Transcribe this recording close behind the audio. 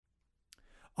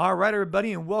All right,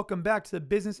 everybody, and welcome back to the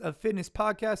Business of Fitness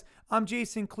podcast. I'm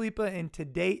Jason Khalipa, and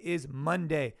today is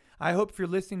Monday. I hope if you're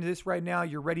listening to this right now,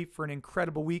 you're ready for an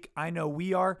incredible week. I know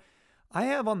we are. I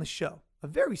have on the show a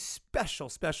very special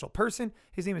person.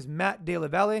 His name is Matt De La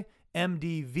Valle,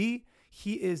 MDV.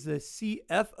 He is the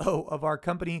CFO of our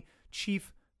company,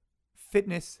 Chief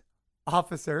Fitness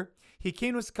Officer. He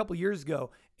came to us a couple years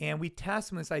ago, and we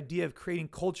tasked him with this idea of creating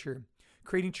culture,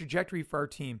 creating trajectory for our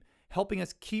team, helping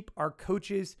us keep our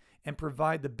coaches and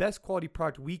provide the best quality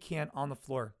product we can on the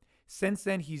floor. Since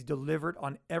then, he's delivered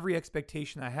on every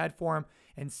expectation I had for him.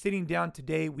 And sitting down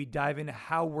today, we dive into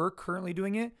how we're currently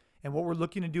doing it and what we're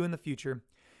looking to do in the future.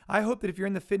 I hope that if you're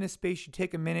in the fitness space, you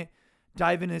take a minute,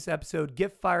 dive into this episode,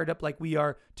 get fired up like we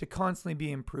are to constantly be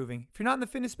improving. If you're not in the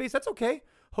fitness space, that's okay.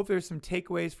 Hopefully there's some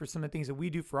takeaways for some of the things that we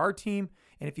do for our team.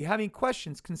 And if you have any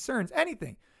questions, concerns,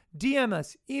 anything, DM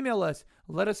us, email us,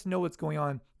 let us know what's going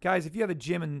on. Guys, if you have a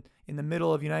gym in the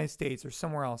middle of the United States or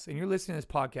somewhere else and you're listening to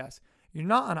this podcast, you're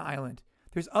not on an island.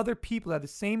 There's other people that have the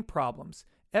same problems.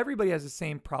 Everybody has the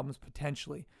same problems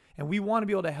potentially. And we want to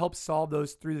be able to help solve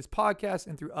those through this podcast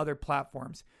and through other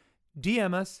platforms.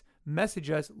 DM us, message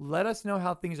us, let us know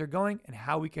how things are going and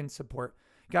how we can support.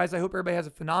 Guys, I hope everybody has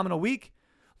a phenomenal week.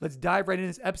 Let's dive right into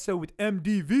this episode with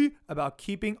MDV about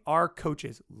keeping our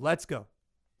coaches. Let's go.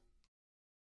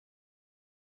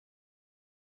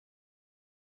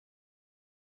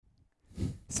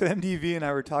 So MDV and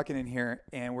I were talking in here,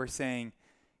 and we're saying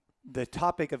the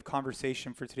topic of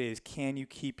conversation for today is, can you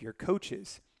keep your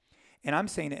coaches? And I'm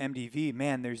saying to MDV,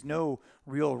 man, there's no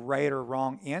real right or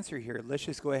wrong answer here. Let's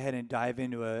just go ahead and dive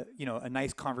into a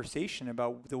nice conversation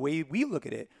about the way we look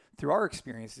at it through our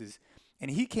experiences. And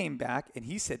he came back and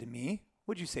he said to me,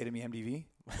 what'd you say to me, MDV?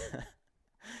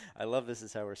 I love this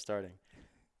is how we're starting.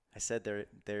 I said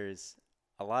there's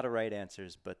a lot of right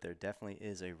answers, but there definitely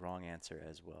is a wrong answer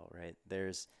as well, right?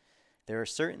 There are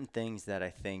certain things that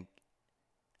I think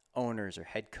owners or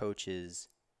head coaches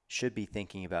should be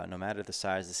thinking about, no matter the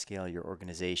size, the scale of your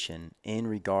organization, in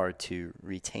regard to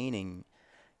retaining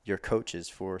your coaches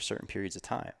for certain periods of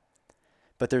time.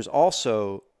 But there's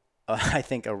also, I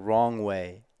think, a wrong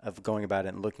way of going about it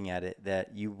and looking at it,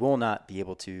 that you will not be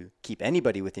able to keep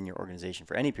anybody within your organization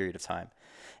for any period of time.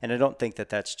 And I don't think that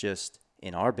that's just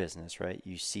in our business, right?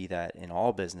 You see that in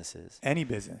all businesses. Any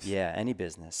business. Yeah, any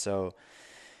business. So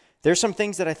there's some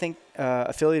things that I think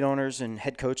affiliate owners and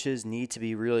head coaches need to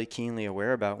be really keenly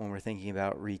aware about when we're thinking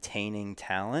about retaining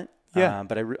talent. Yeah.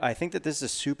 But I think that this is a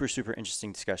super, super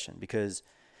interesting discussion, because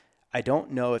I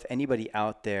don't know if anybody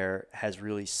out there has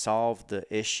really solved the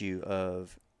issue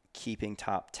of keeping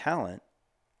top talent,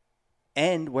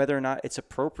 and whether or not it's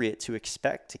appropriate to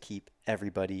expect to keep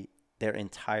everybody their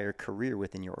entire career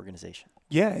within your organization.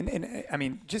 Yeah, and I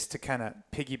mean, just to kind of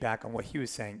piggyback on what he was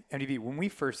saying, MDV, when we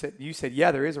first said, you said,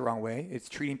 yeah, there is a wrong way. It's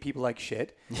treating people like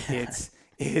shit.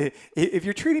 If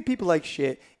you're treating people like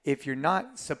shit, if you're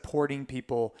not supporting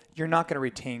people, you're not going to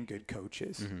retain good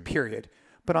coaches, period.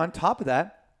 But on top of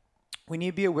that, we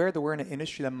need to be aware that we're in an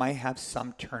industry that might have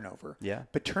some turnover. Yeah.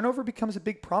 But turnover becomes a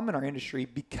big problem in our industry,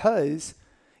 because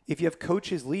if you have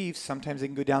coaches leave, sometimes they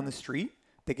can go down the street.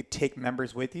 They could take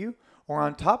members with you. Or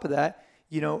on top of that,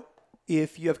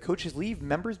 if you have coaches leave,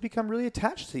 members become really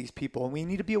attached to these people, and we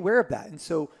need to be aware of that. And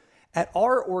so at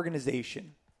our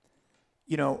organization,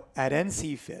 at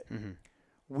NC Fit,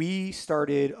 we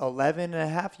started 11 and a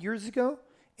half years ago.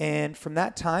 And from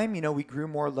that time, we grew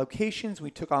more locations,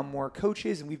 we took on more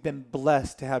coaches, and we've been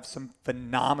blessed to have some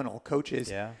phenomenal coaches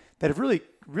that have really,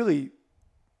 really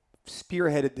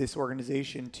spearheaded this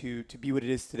organization to be what it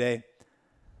is today.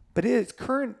 But in its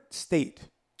current state,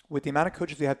 with the amount of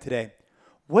coaches we have today,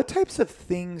 what types of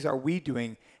things are we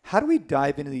doing? How do we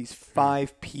dive into these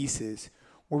 5 pieces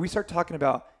where we start talking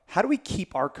about how do we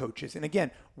keep our coaches? And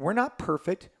again, we're not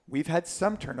perfect. We've had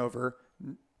some turnover,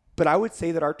 but I would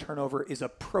say that our turnover is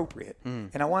appropriate.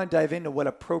 And I want to dive into what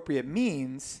appropriate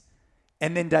means,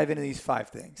 and then dive into these 5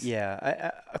 things.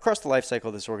 Yeah. Across the life cycle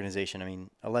of this organization,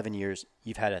 11 years,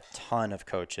 you've had a ton of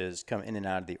coaches come in and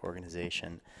out of the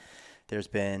organization. There's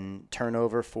been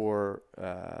turnover for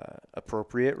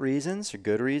appropriate reasons, or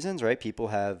good reasons, right? People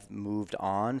have moved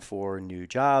on for new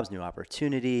jobs, new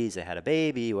opportunities. They had a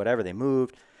baby, whatever, they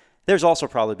moved. There's also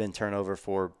probably been turnover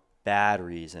for bad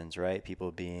reasons, right?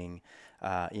 People being,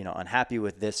 unhappy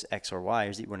with this X or Y,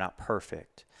 or Z. We're not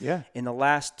perfect. Yeah. In the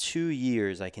last 2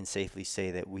 years, I can safely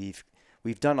say that we've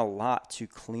done a lot to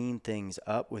clean things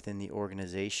up within the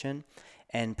organization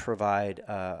and provide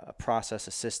a process,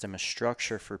 a system, a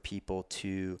structure for people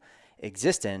to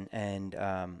exist in, and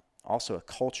also a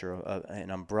culture,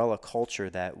 an umbrella culture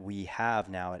that we have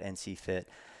now at NC Fit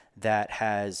that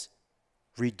has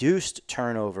reduced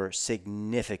turnover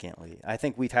significantly. I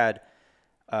think we've had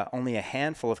only a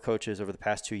handful of coaches over the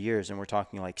past 2 years, and we're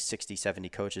talking like 60, 70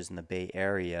 coaches in the Bay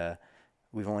Area.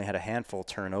 We've only had a handful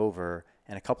turnover,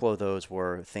 and a couple of those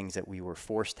were things that we were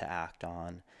forced to act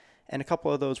on, and a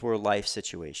couple of those were life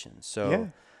situations.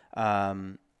 So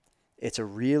it's a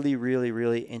really, really,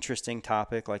 really interesting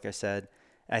topic, like I said.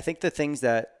 And I think the things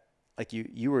that, like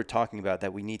you were talking about,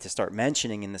 that we need to start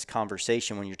mentioning in this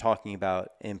conversation when you're talking about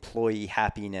employee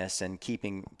happiness and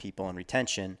keeping people in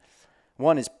retention,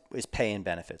 one is pay and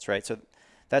benefits, right? So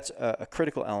that's a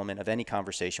critical element of any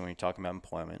conversation when you're talking about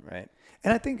employment, right?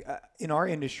 And I think in our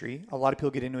industry, a lot of people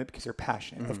get into it because they're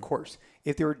passionate, of course.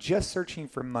 If they were just searching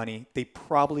for money, they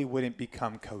probably wouldn't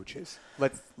become coaches.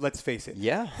 Let's face it.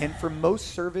 Yeah. And for most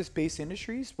service-based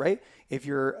industries, right?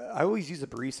 I always use a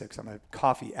barista because I'm a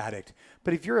coffee addict.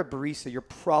 But if you're a barista, you're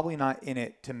probably not in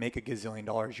it to make $1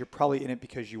 gazillion. You're probably in it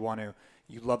because you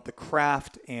love the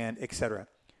craft and et cetera.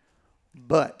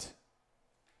 But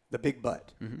the big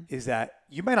but is that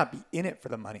you might not be in it for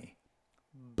the money.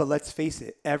 But let's face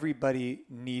it, everybody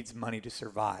needs money to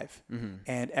survive.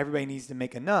 And everybody needs to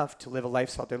make enough to live a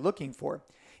lifestyle they're looking for.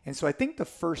 And so I think the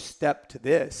first step to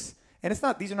this, and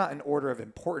these are not in order of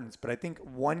importance, but I think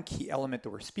one key element that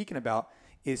we're speaking about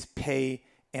is pay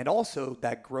and also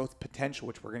that growth potential,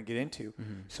 which we're going to get into.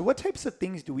 So what types of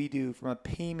things do we do from a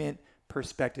payment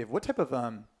perspective? What type of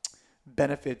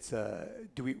benefits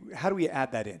how do we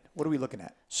add that in? What are we looking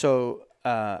at? So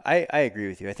I agree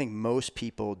with you. I think most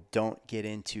people don't get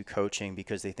into coaching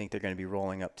because they think they're going to be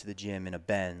rolling up to the gym in a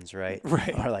Benz, right?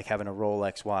 Right. Or like having a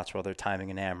Rolex watch while they're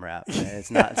timing an AMRAP. Right? It's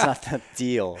not the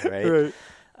deal, right?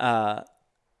 Right.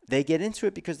 They get into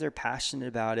it because they're passionate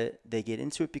about it. They get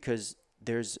into it because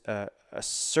there's a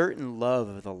certain love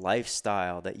of the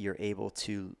lifestyle that you're able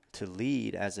to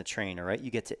lead as a trainer, right?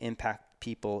 You get to impact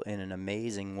people in an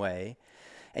amazing way.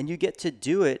 And you get to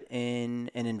do it in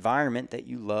an environment that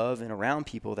you love and around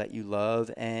people that you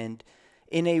love and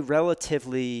in a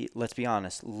relatively, let's be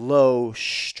honest, low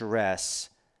stress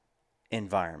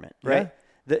environment, right?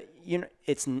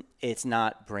 It's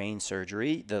not brain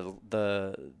surgery.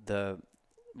 The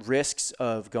risks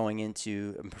of going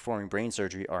into and performing brain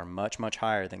surgery are much, much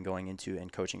higher than going into and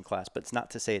coaching class. But it's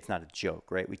not to say it's not a joke,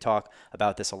 right? We talk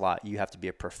about this a lot. You have to be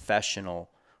a professional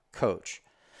coach.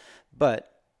 But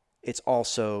it's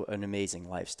also an amazing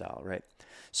lifestyle, right?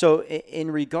 So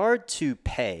in regard to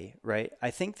pay, right,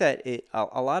 I think that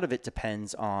a lot of it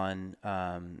depends on,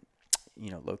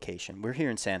 location. We're here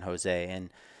in San Jose,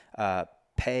 and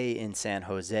pay in San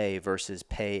Jose versus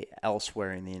pay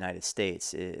elsewhere in the United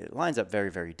States, it lines up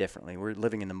very, very differently. We're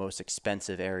living in the most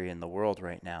expensive area in the world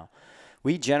right now.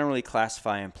 We generally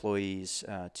classify employees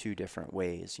two different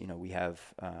ways. We have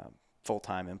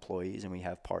full-time employees and we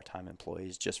have part-time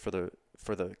employees, just for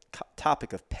the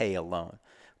topic of pay alone.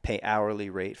 Pay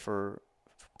hourly rate for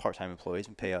part-time employees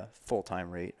and pay a full-time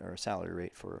rate or a salary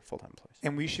rate for full-time employees.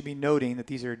 And we should be noting that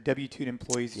these are W-2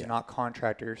 employees, they're not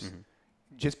contractors.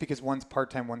 Just because one's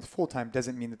part-time, one's full-time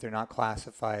doesn't mean that they're not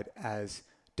classified as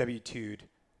W-2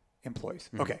 employees.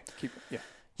 Okay.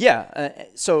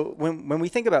 So when we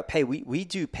think about pay, we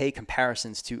do pay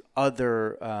comparisons to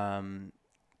other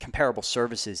comparable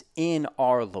services in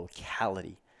our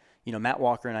locality. Matt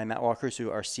Walker, who's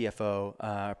our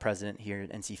CFO, president here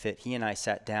at NC Fit, he and I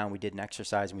sat down, we did an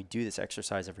exercise, and we do this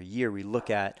exercise every year. We look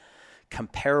at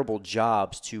comparable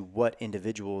jobs to what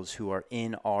individuals who are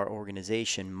in our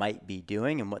organization might be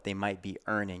doing and what they might be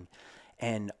earning.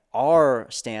 And our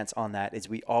stance on that is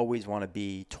we always want to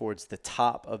be towards the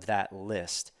top of that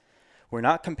list. We're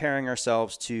not comparing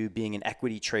ourselves to being an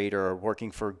equity trader or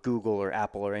working for Google or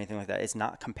Apple or anything like that. It's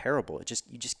not comparable.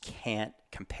 You just can't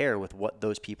compare with what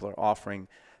those people are offering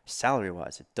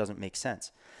salary-wise. It doesn't make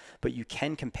sense. But you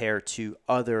can compare to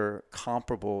other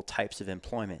comparable types of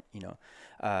employment,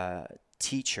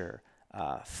 teacher,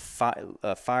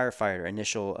 firefighter,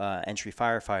 initial entry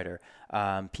firefighter,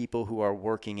 people who are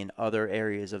working in other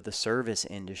areas of the service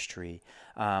industry,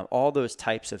 all those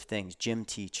types of things, gym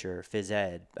teacher, phys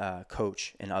ed,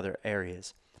 coach in other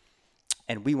areas.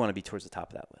 And we want to be towards the top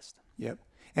of that list. Yep.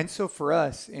 And so for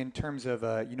us, in terms of,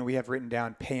 we have written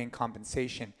down pay and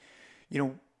compensation.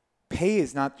 Pay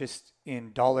is not just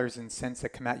in dollars and cents that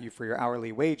come at you for your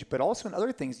hourly wage, but also in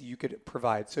other things that you could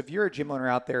provide. So if you're a gym owner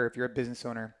out there, if you're a business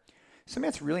owner, something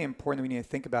that's really important that we need to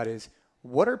think about is,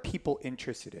 what are people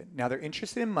interested in? Now, they're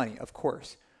interested in money, of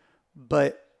course,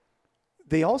 but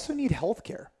they also need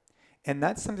healthcare. And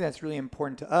that's something that's really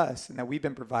important to us and that we've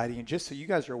been providing. And just so you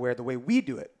guys are aware, the way we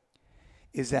do it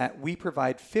is that we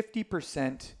provide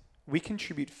 50%, we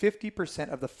contribute 50%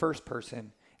 of the first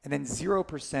person and then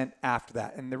 0% after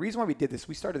that. And the reason why we did this,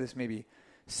 we started this maybe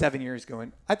 7 years ago.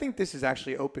 And I think this is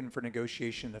actually open for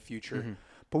negotiation in the future. Mm-hmm.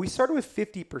 But we started with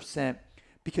 50%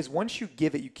 because once you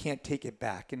give it, you can't take it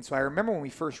back. And so I remember when we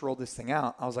first rolled this thing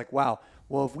out, I was like, wow,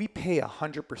 well, if we pay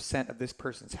 100% of this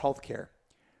person's healthcare,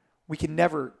 we can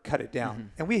never cut it down. Mm-hmm.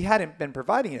 And we hadn't been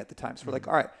providing it at the time. So we're like,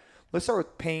 all right, let's start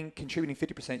with contributing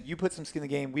 50%. You put some skin in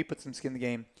the game, we put some skin in the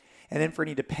game. And then for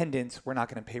any dependents, we're not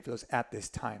going to pay for those at this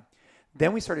time.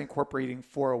 Then we started incorporating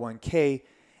 401k,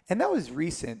 and that was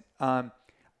recent.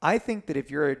 I think that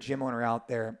if you're a gym owner out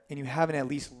there and you haven't at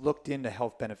least looked into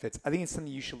health benefits, I think it's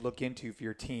something you should look into for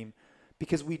your team,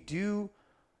 because we do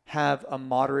have a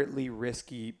moderately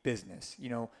risky business. You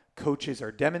know, coaches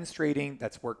are demonstrating,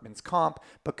 that's workman's comp,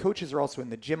 but coaches are also in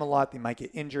the gym a lot. They might get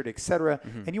injured, etc.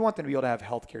 And you want them to be able to have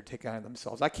healthcare taken care of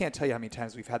themselves. I can't tell you how many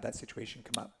times we've had that situation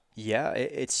come up. Yeah,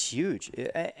 it's huge.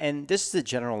 And this is a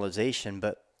generalization,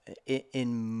 but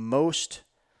in most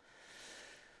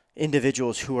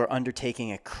individuals who are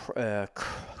undertaking a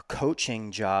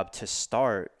coaching job to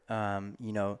start,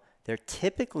 they're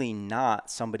typically not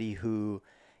somebody who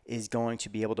is going to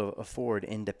be able to afford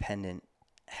independent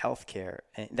healthcare.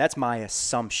 And that's my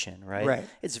assumption, right? Right.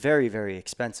 It's very, very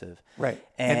expensive. Right.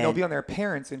 And they'll be on their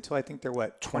parents until I think they're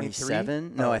what,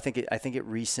 27? No, Oh. I think it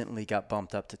recently got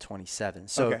bumped up to 27.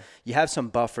 So Okay. you have some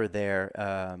buffer there.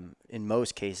 In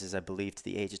most cases, I believe, to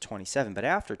the age of 27. But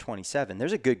after 27,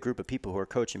 there's a good group of people who are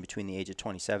coaching between the age of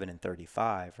 27 and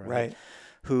 35, right? Right.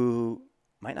 Who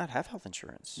might not have health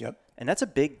insurance. Yep. And that's a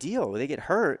big deal. They get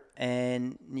hurt,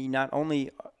 and you not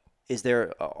only is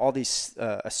there all these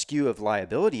a skew of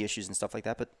liability issues and stuff like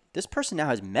that, but this person now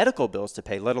has medical bills to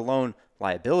pay, let alone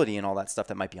liability and all that stuff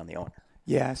that might be on the owner.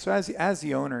 Yeah. So as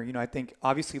the owner, I think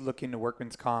obviously look into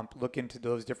workman's comp, look into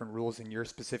those different rules in your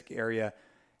specific area.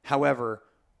 However,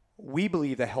 we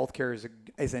believe that healthcare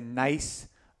is a nice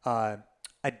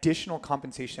additional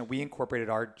compensation that we incorporated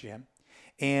at our gym.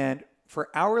 And for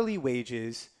hourly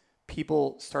wages,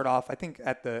 people start off, I think,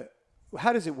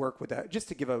 how does it work with that? Just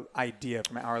to give an idea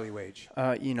from an hourly wage.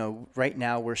 Right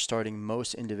now we're starting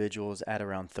most individuals at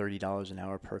around $30 an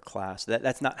hour per class.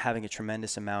 That's not having a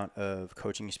tremendous amount of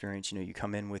coaching experience. You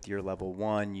come in with your level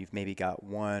 1, you've maybe got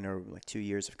 1 or like 2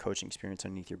 years of coaching experience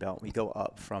underneath your belt. We go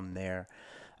up from there.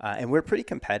 And we're pretty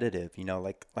competitive.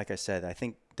 Like I said, I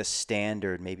think the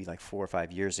standard maybe like 4 or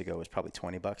 5 years ago was probably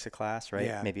 $20 a class, right?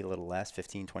 Yeah. Maybe a little less,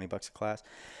 $15-20 a class.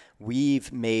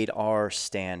 We've made our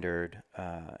standard,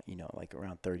 like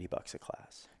around $30 a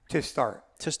class To start.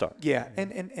 Yeah.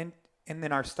 And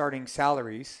then our starting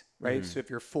salaries, right? So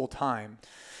if you're full time.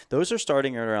 Those are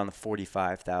starting at around the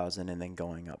 $45,000 and then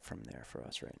going up from there for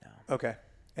us right now. Okay.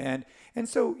 And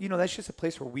so, that's just a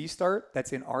place where we start.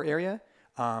 That's in our area.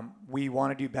 We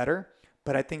want to do better.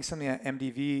 But I think something that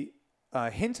MDV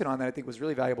hinted on that I think was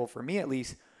really valuable for me, at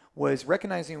least, was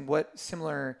recognizing what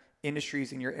similar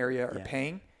industries in your area are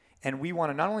paying. And we want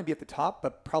to not only be at the top,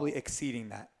 but probably exceeding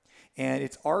that. And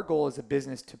it's our goal as a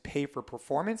business to pay for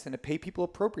performance and to pay people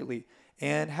appropriately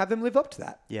and have them live up to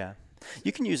that. Yeah.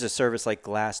 You can use a service like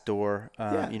Glassdoor,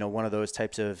 Yeah. One of those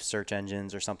types of search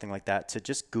engines or something like that, to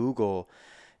just Google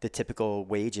the typical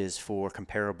wages for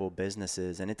comparable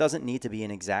businesses. And it doesn't need to be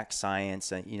an exact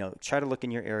science. Try to look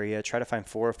in your area, try to find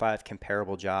 4 or 5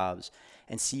 comparable jobs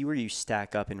and see where you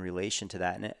stack up in relation to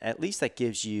that. And at least that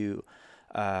gives you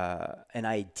an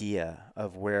idea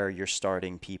of where you're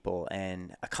starting people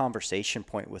and a conversation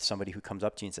point with somebody who comes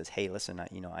up to you and says, hey, listen,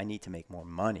 I need to make more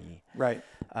money. Right.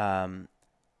 I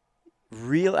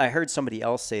heard somebody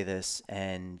else say this,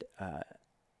 and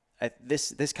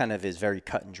this kind of is very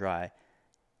cut and dry.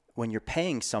 When you're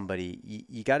paying somebody,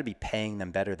 you got to be paying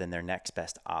them better than their next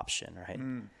best option, right?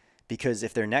 Because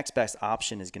if their next best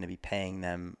option is going to be paying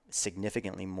them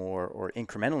significantly more or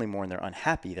incrementally more and they're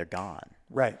unhappy, they're gone.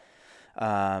 Right.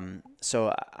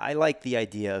 So I like the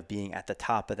idea of being at the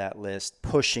top of that list,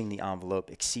 pushing the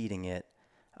envelope, exceeding it,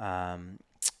 and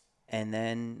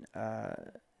then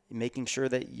making sure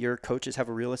that your coaches have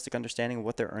a realistic understanding of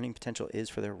what their earning potential is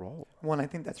for their role. Well, and I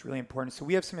think that's really important. So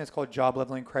we have something that's called job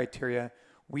leveling criteria.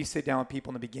 We sit down with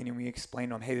people in the beginning. We explain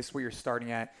to them, hey, this is where you're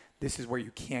starting at. This is where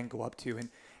you can go up to.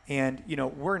 And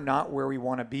we're not where we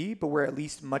want to be, but we're at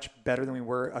least much better than we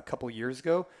were a couple years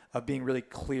ago of being really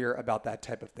clear about that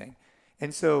type of thing.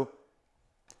 And so,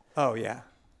 yeah.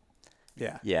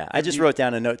 Yeah, I just wrote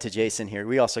down a note to Jason here.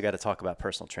 We also got to talk about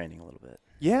personal training a little bit.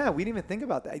 Yeah, we didn't even think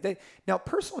about that. Now,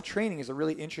 personal training is a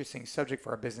really interesting subject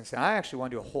for our business, and I actually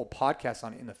want to do a whole podcast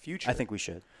on it in the future. I think we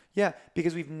should. Yeah,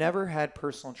 because we've never had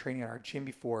personal training at our gym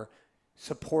before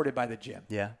supported by the gym.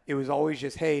 Yeah. It was always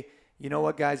just, hey, you know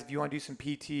what, guys, if you want to do some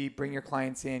PT, bring your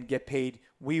clients in, get paid.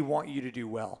 We want you to do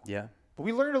well. Yeah. But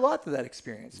we learned a lot through that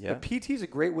experience. Yeah. But PT is a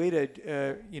great way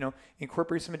to,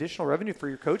 incorporate some additional revenue for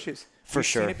your coaches. For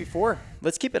sure. You've seen it before.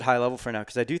 Let's keep it high level for now,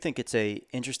 because I do think it's a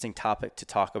interesting topic to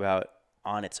talk about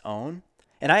on its own.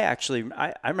 And I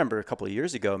remember a couple of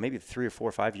years ago, maybe 3 or 4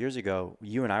 or 5 years ago,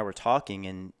 you and I were talking,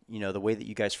 and the way that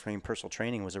you guys framed personal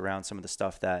training was around some of the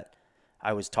stuff that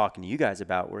I was talking to you guys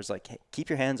about, where it's like, hey, keep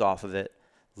your hands off of it.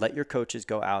 Let your coaches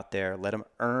go out there. Let them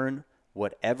earn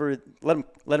whatever. Let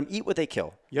them eat what they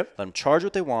kill. Yep. Let them charge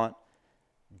what they want.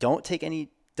 Don't take any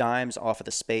dimes off of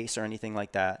the space or anything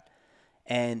like that.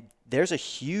 And there's a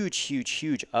huge, huge,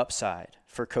 huge upside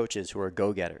for coaches who are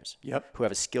go-getters. Yep. Who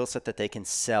have a skill set that they can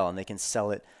sell, and they can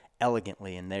sell it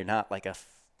elegantly, and they're not like a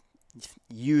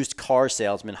used car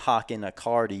salesman hawking a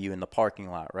car to you in the parking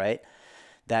lot, right?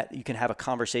 That you can have a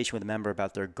conversation with a member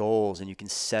about their goals, and you can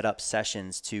set up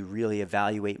sessions to really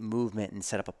evaluate movement and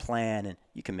set up a plan, and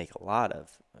you can make a lot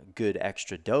of good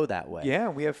extra dough that way. Yeah,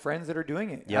 we have friends that are doing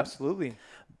it. Yep. Absolutely.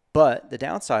 But the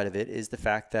downside of it is the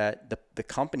fact that the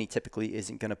company typically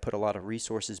isn't going to put a lot of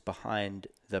resources behind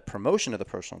the promotion of the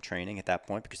personal training at that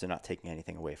point, because they're not taking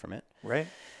anything away from it. Right.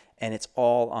 And it's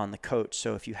all on the coach.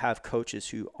 So if you have coaches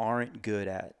who aren't good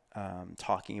at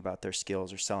talking about their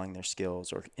skills or selling their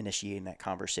skills or initiating that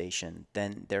conversation,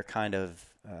 then they're kind of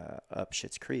up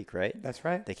shit's creek, right? That's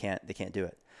right. They can't do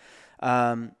it.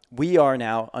 We are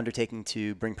now undertaking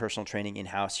to bring personal training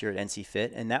in-house here at NC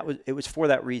Fit, and it was for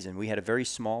that reason. We had a very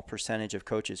small percentage of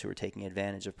coaches who were taking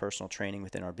advantage of personal training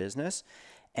within our business,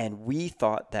 and we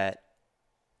thought that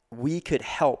we could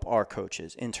help our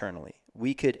coaches internally.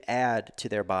 We could add to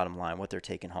their bottom line what they're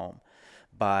taking home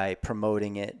by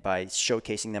promoting it, by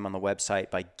showcasing them on the website,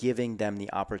 by giving them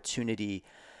the opportunity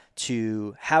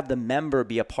to have the member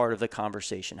be a part of the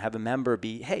conversation, have a member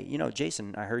be, hey,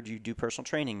 Jason, I heard you do personal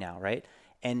training now, right?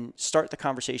 And start the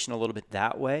conversation a little bit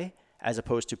that way, as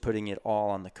opposed to putting it all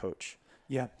on the coach.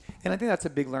 Yeah. And I think that's a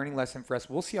big learning lesson for us.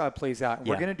 We'll see how it plays out. And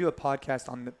we're going to do a podcast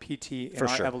on the PT and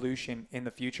our evolution in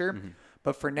the future. Mm-hmm.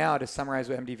 But for now, to summarize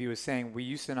what MDV was saying, we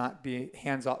used to not be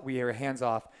hands-off. We are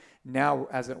hands-off. Now,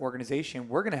 as an organization,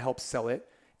 we're going to help sell it.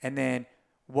 And then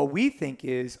what we think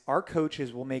is our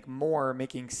coaches will make more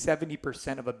making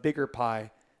 70% of a bigger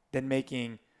pie than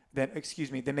making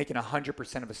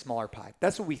 100% of a smaller pie.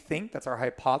 That's what we think. That's our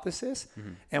hypothesis. Mm-hmm.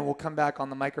 And we'll come back on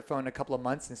the microphone in a couple of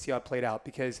months and see how it played out.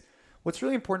 Because what's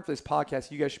really important for this podcast,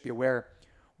 you guys should be aware,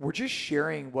 we're just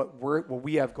sharing what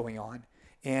we have going on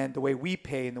and the way we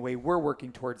pay and the way we're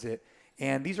working towards it.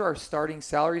 And these are our starting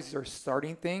salaries. These are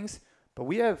starting things. But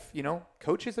we have,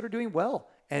 coaches that are doing well.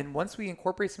 And once we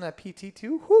incorporate some of that PT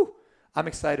too, I'm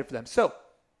excited for them. So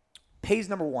pays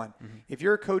number one. Mm-hmm. If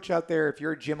you're a coach out there, if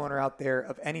you're a gym owner out there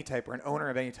of any type or an owner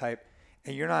of any type,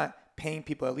 and you're not paying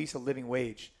people at least a living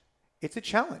wage, it's a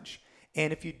challenge.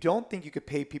 And if you don't think you could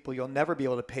pay people, you'll never be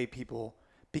able to pay people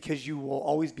because you will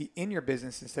always be in your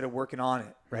business instead of working on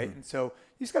it, right? Mm-hmm. And so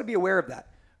you just got to be aware of that.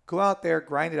 Go out there,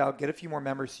 grind it out, get a few more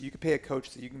members so you can pay a coach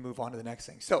so you can move on to the next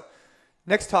thing. So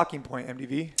next talking point,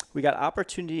 MDV. We got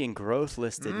opportunity and growth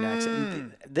listed next.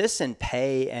 And this and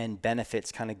pay and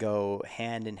benefits kind of go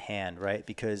hand in hand, right?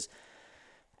 Because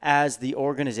as the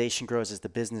organization grows, as the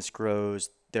business grows,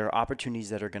 there are opportunities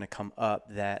that are going to come up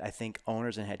that I think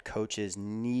owners and head coaches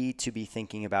need to be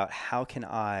thinking about. How can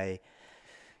I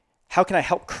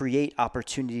help create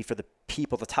opportunity for the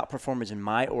people, the top performers in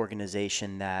my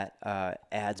organization that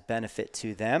adds benefit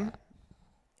to them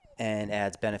and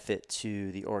adds benefit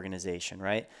to the organization,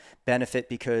 right? Benefit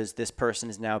because this person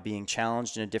is now being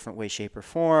challenged in a different way, shape, or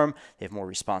form. They have more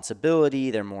responsibility.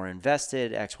 They're more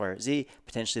invested, X, Y, or Z.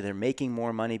 Potentially they're making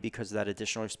more money because of that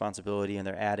additional responsibility, and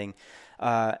they're adding.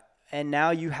 And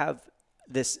now you have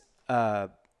this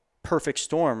perfect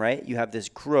storm, right? You have this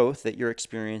growth that you're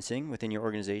experiencing within your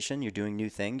organization. You're doing new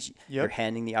things. Yep. You're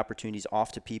handing the opportunities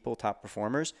off to people, top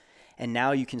performers. And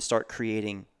now you can start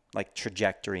creating like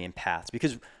trajectory and paths,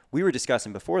 because we were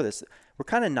discussing before this, we're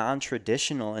kind of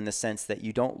non-traditional in the sense that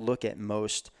you don't look at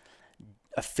most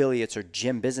affiliates or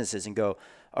gym businesses and go,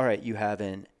 all right, you have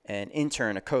an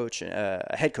intern, a coach,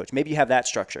 a head coach. Maybe you have that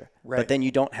structure, right? But then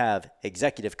you don't have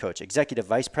executive coach, executive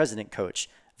vice president coach,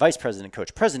 vice president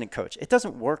coach, president coach. It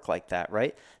doesn't work like that,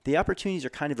 right? The opportunities are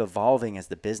kind of evolving as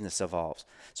the business evolves.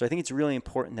 So I think it's really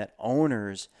important that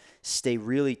owners stay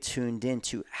really tuned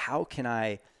into how can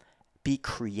I be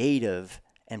creative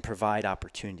and provide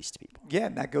opportunities to people. Yeah,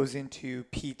 and that goes into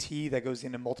PT, that goes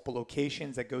into multiple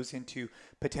locations, that goes into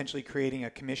potentially creating a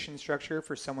commission structure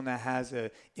for someone that has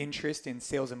an interest in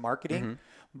sales and marketing. Mm-hmm.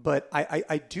 But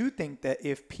I do think that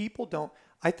if people don't,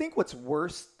 I think what's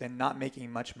worse than not making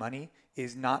much money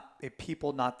is if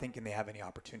people not thinking they have any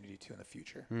opportunity to in the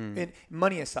future. And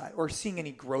money aside, or seeing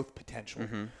any growth potential.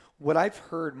 Mm-hmm. what I've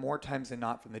heard more times than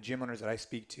not from the gym owners that I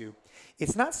speak to,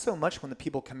 it's not so much when the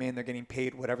people come in, they're getting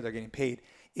paid whatever they're getting paid.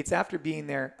 It's after being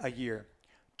there a year,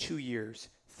 2 years,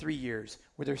 3 years,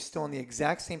 where they're still in the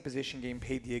exact same position, getting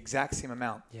paid the exact same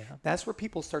amount. Yeah. That's where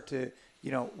people start to,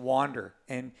 wander.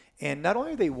 And not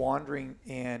only are they wandering,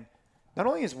 and not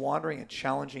only is wandering a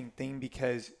challenging thing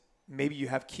because maybe you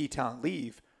have key talent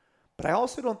leave, but I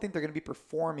also don't think they're going to be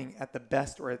performing at the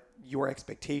best or at your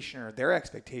expectation or their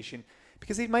expectation,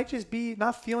 because they might just be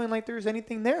not feeling like there's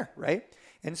anything there, right?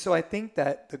 And so I think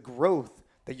that the growth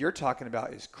that you're talking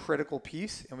about is critical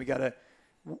piece, and we got to,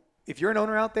 if you're an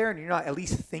owner out there and you're not at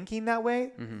least thinking that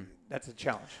way, that's a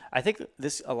challenge. I think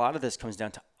a lot of this comes down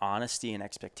to honesty and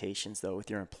expectations, though, with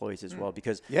your employees as well.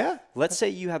 Because let's say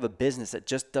you have a business that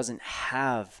just doesn't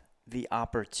have the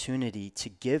opportunity to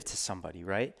give to somebody,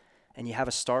 right? And you have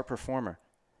a star performer.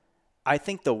 I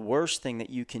think the worst thing that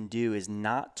you can do is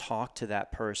not talk to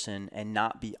that person and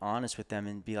not be honest with them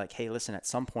and be like, hey, listen, at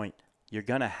some point, you're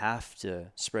going to have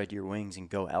to spread your wings and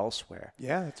go elsewhere.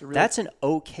 Yeah, that's an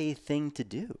okay thing to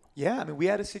do. Yeah, I mean, we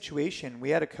had a situation, we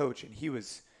had a coach, and he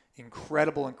was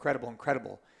incredible.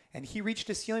 And he reached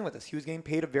a ceiling with us. He was getting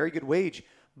paid a very good wage,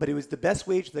 but it was the best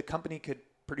wage the company could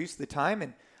produce at the time.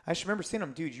 And I just remember saying to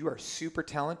him, dude, you are super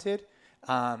talented.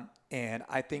 And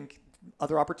I think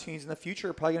other opportunities in the future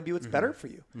are probably going to be what's better for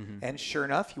you. And sure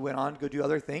enough, he went on to go do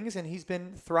other things, and he's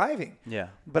been thriving. Yeah.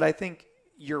 But I think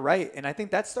you're right. And I think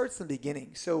that starts in the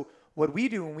beginning. So what we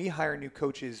do when we hire new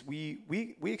coaches, we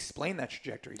explain that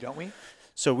trajectory, don't we?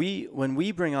 So when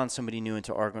we bring on somebody new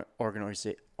into our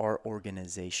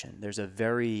organization, there's a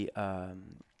very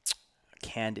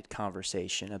candid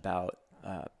conversation about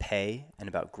pay and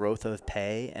about growth of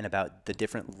pay and about the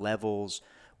different levels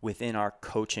within our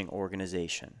coaching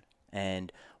organization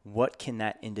and what can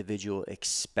that individual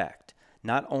expect,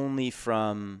 not only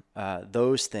from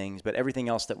those things, but everything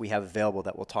else that we have available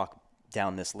that we'll talk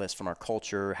down this list, from our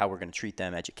culture, how we're going to treat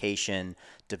them, education,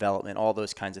 development, all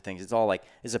those kinds of things. It's all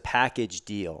is a package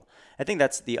deal. I think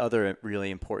that's the other really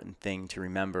important thing to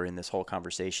remember in this whole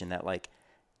conversation, that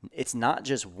it's not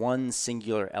just one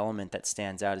singular element that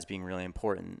stands out as being really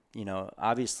important.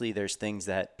 Obviously there's things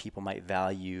that people might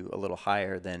value a little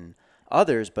higher than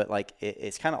others, but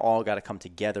it's kind of all got to come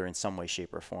together in some way,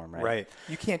 shape, or form, right? Right.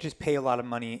 You can't just pay a lot of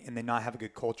money and then not have a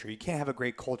good culture. You can't have a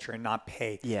great culture and not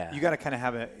pay. Yeah. You got to kind of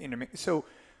have an intermix. So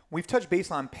we've touched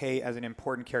base on pay as an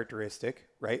important characteristic,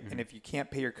 right? And if you can't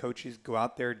pay your coaches, go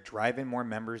out there, drive in more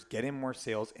members, get in more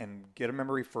sales, and get a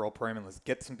member referral program, and let's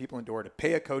get some people in the door to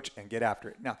pay a coach and get after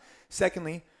it. Now,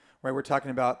 secondly, right, we're talking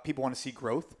about people want to see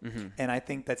growth. And I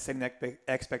think that setting that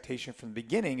expectation from the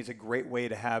beginning is a great way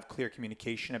to have clear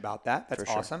communication about that. That's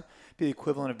awesome. Be the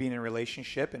equivalent of being in a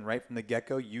relationship, and right from the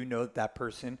get-go, you know that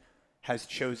person has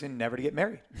chosen never to get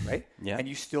married, right? Yeah. And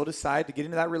you still decide to get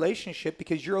into that relationship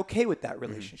because you're okay with that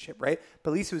relationship, right?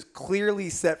 But at least it was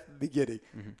clearly set from the beginning.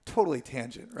 Totally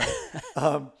tangent,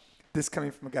 right? This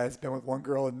coming from a guy that's been with one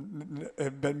girl and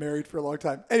been married for a long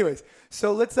time. Anyways,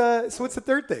 so let's. So what's the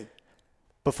third thing?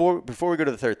 Before we go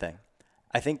to the third thing,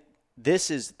 I think this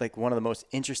is one of the most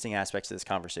interesting aspects of this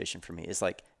conversation for me is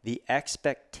the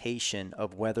expectation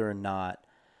of whether or not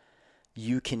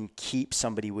you can keep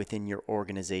somebody within your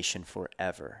organization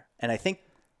forever. And I think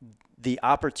the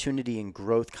opportunity and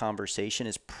growth conversation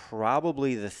is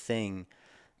probably the thing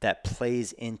that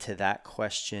plays into that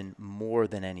question more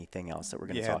than anything else that we're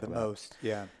going to talk about. Most.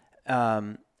 Yeah.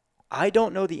 I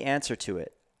don't know the answer to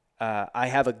it. I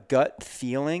have a gut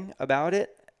feeling about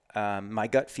it. My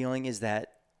gut feeling is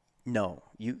that no,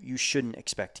 you shouldn't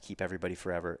expect to keep everybody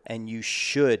forever, and you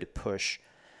should push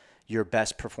your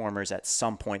best performers at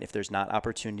some point. If there's not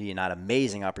opportunity and not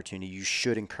amazing opportunity, you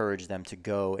should encourage them to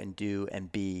go and do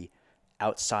and be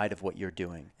outside of what you're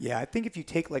doing. Yeah, I think if you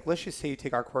take, let's just say you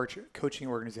take our coaching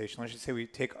organization, let's just say we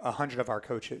take 100 of our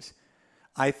coaches.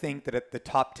 I think that at the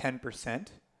top 10%,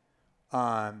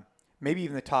 maybe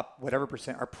even the top whatever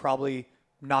percent, are probably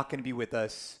not going to be with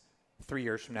us 3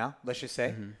 years from now, let's just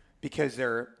say, because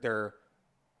they're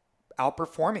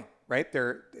outperforming, right?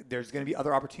 There's going to be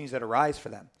other opportunities that arise for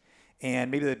them.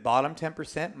 And maybe the bottom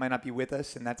 10% might not be with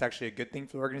us, and that's actually a good thing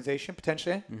for the organization,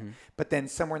 potentially. But then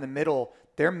somewhere in the middle,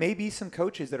 there may be some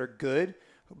coaches that are good,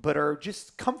 but are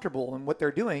just comfortable in what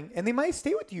they're doing, and they might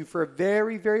stay with you for a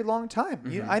very, very long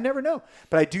time. I never know.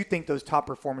 But I do think those top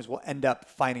performers will end up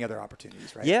finding other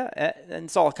opportunities, right? Yeah, and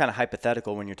it's all kind of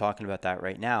hypothetical when you're talking about that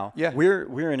right now. Yeah.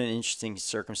 We're in an interesting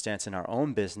circumstance in our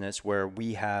own business where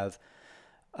we have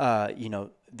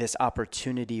this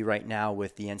opportunity right now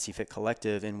with the NC Fit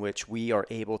Collective, in which we are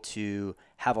able to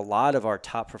have a lot of our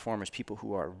top performers, people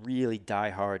who are really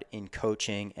diehard in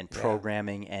coaching and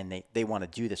programming, and they want to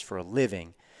do this for a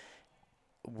living,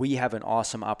 we have an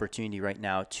awesome opportunity right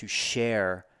now to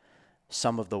share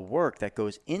some of the work that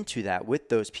goes into that with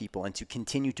those people and to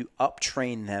continue to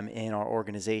uptrain them in our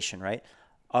organization, right?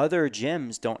 Other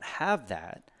gyms don't have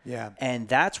that. Yeah. And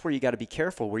that's where you got to be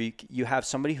careful, where you have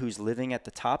somebody who's living at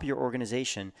the top of your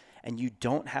organization and you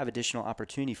don't have additional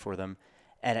opportunity for them.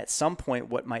 And at some point,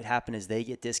 what might happen is they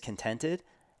get discontented.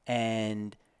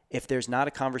 And if there's not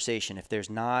a conversation, if there's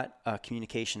not a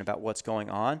communication about what's going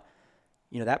on,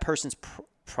 that person's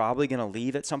probably going to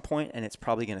leave at some point, and it's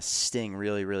probably going to sting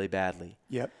really, really badly.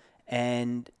 Yep.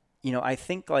 And, I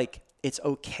think like it's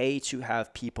okay to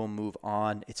have people move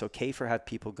on. It's okay for have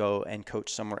people go and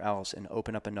coach somewhere else and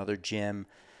open up another gym,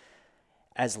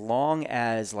 as long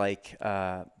as like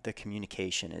the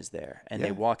communication is there and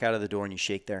they walk out of the door and you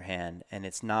shake their hand, and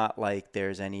it's not like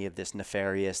there's any of this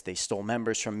nefarious, they stole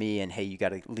members from me and hey, you got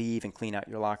to leave and clean out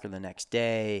your locker the next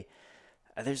day.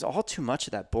 There's all too much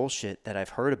of that bullshit that I've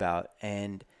heard about,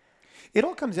 and it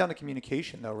all comes down to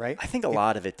communication though, right? I think a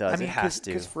lot of it does. It has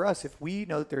to. Because for us, if we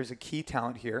know that there's a key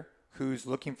talent here who's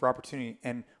looking for opportunity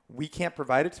and we can't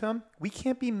provide it to them, we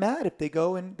can't be mad if they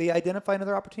go and they identify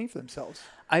another opportunity for themselves.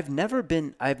 I've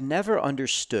never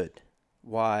understood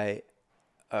why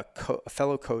a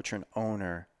fellow coach or an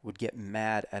owner would get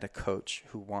mad at a coach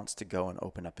who wants to go and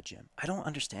open up a gym. I don't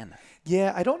understand that.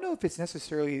 Yeah, I don't know if it's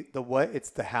necessarily the what,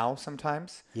 it's the how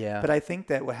sometimes. Yeah. But I think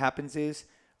that what happens is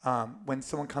when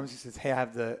someone comes and says, hey, I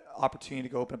have the opportunity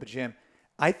to go open up a gym,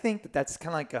 I think that that's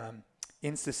kind of like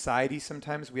in society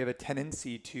sometimes we have a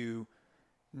tendency to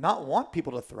not want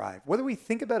people to thrive, whether we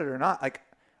think about it or not. Like,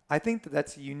 I think that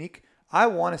that's unique. I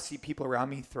want to see people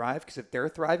around me thrive because if they're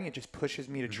thriving, it just pushes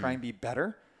me to try and be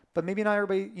better. But maybe not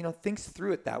everybody, thinks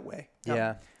through it that way.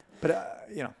 Yeah. But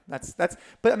that's.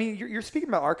 But I mean, you're speaking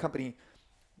about our company,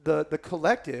 the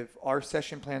collective, our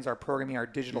session plans, our programming, our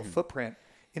digital footprint.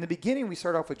 In the beginning, we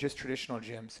started off with just traditional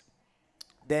gyms.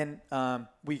 Then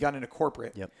we got into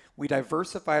corporate. Yep. We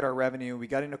diversified our revenue. We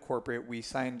got into corporate. We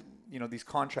signed, these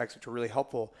contracts, which were really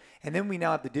helpful. And then we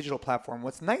now have the digital platform.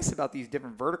 What's nice about these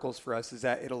different verticals for us is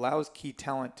that it allows key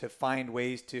talent to find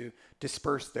ways to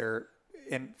disperse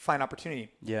and find opportunity.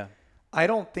 Yeah. I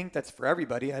don't think that's for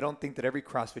everybody. I don't think that every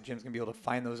CrossFit gym is going to be able to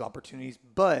find those opportunities.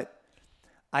 But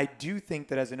I do think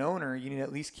that as an owner, you need to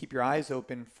at least keep your eyes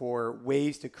open for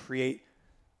ways to create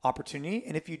opportunity.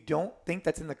 And if you don't think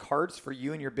that's in the cards for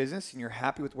you and your business and you're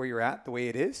happy with where you're at the way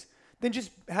it is, then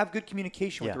just have good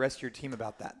communication with the rest of your team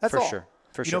about that. That's for all. Sure.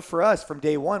 For you sure. know, for us from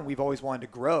day one, we've always wanted to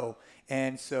grow.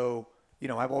 And so,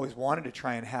 I've always wanted to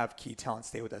try and have key talent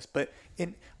stay with us. But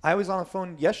I was on the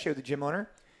phone yesterday with the gym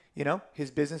owner. His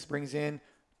business brings in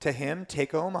to him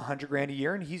take home $100,000 a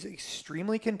year, and he's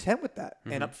extremely content with that.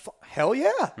 And hell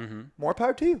yeah, more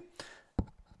power to you.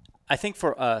 I think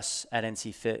for us at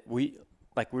NC Fit,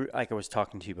 like I was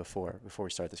talking to you before we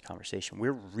started this conversation,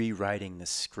 we're rewriting the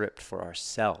script for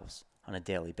ourselves on a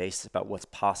daily basis about what's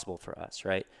possible for us,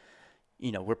 right?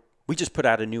 We just put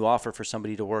out a new offer for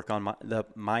somebody to work on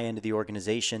my end of the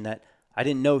organization that I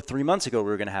didn't know 3 months ago we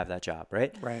were going to have that job,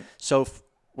 right? Right. So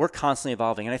we're constantly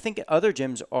evolving, and I think other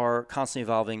gyms are constantly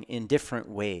evolving in different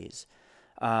ways.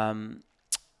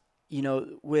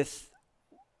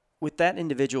 With that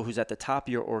individual who's at the top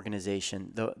of your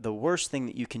organization, the worst thing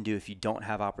that you can do if you don't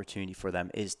have opportunity for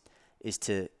them is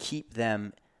to keep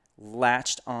them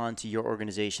latched on to your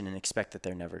organization and expect that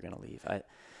they're never going to leave.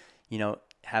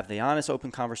 Have the honest, open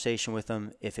conversation with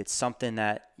them. If it's something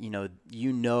that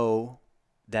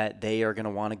that they are going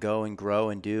to want to go and grow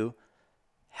and do,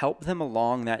 help them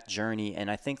along that journey.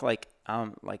 And I think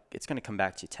it's going to come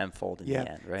back to you tenfold in the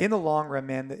end, right? In the long run,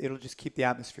 man, it'll just keep the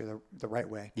atmosphere the right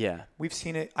way. Yeah. We've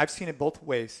seen it. I've seen it both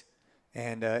ways,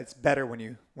 and it's better when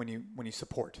you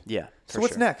support. Yeah. So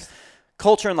what's next?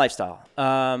 Culture and lifestyle.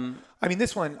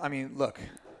 Look,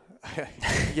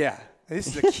 yeah, this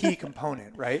is a key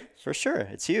component, right? For sure.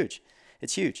 It's huge.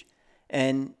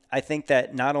 And I think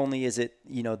that not only is it,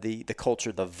 the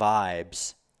culture, the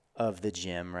vibes of the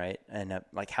gym, right? And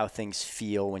like how things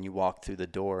feel when you walk through the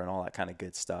door and all that kind of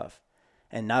good stuff.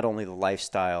 And not only the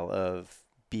lifestyle of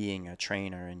being a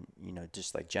trainer and,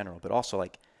 just like general, but also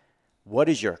like, what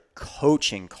is your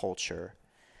coaching culture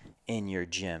in your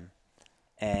gym?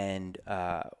 And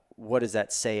what does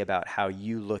that say about how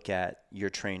you look at your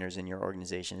trainers in your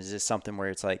organization? Is this something where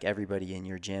it's like everybody in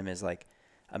your gym is like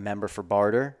a member for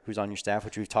barter who's on your staff,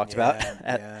 which we've talked about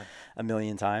a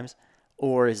million times?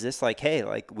 Or is this like, hey,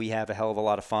 like we have a hell of a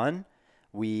lot of fun.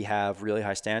 We have really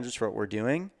high standards for what we're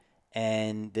doing.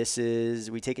 And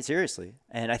we take it seriously.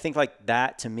 And I think like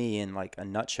that to me in like a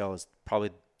nutshell is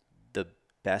probably the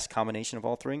best combination of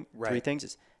all three things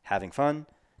is having fun,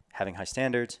 having high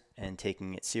standards and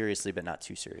taking it seriously, but not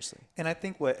too seriously. And I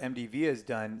think what MDV has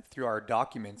done through our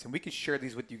documents, and we could share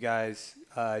these with you guys,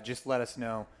 just let us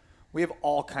know. We have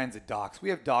all kinds of docs. We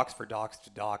have docs for docs to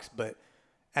docs, but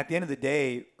at the end of the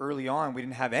day, early on, we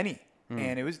didn't have any.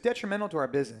 And it was detrimental to our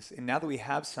business. And now that we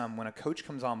have some, when a coach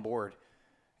comes on board,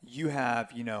 you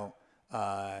have,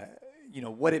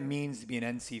 what it means to be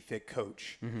an NC Fit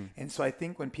coach. And so I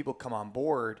think when people come on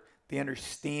board, they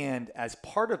understand as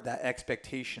part of that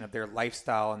expectation of their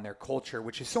lifestyle and their culture,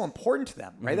 which is so important to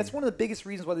them, right? That's one of the biggest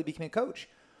reasons why they became a coach.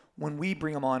 When we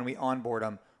bring them on, we onboard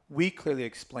them, we clearly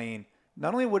explain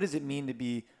not only what does it mean to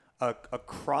be a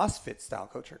CrossFit style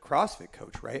coach or CrossFit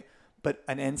coach, right? But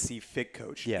an NC Fit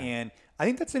coach. Yeah. And I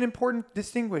think that's an important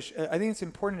distinguish. I think it's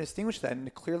important to distinguish that and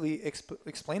to clearly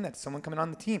explain that to someone coming on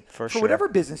the team For for whatever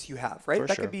business you have, right? For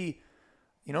That sure. could be,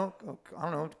 I don't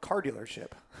know, car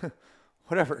dealership,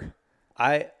 whatever.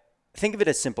 I think of it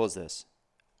as simple as this.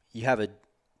 You have a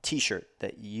T-shirt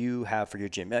that you have for your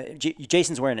gym.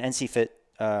 Jason's wearing an NC Fit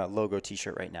logo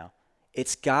T-shirt right now.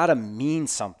 It's got to mean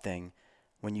something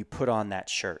when you put on that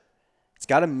shirt. It's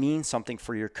got to mean something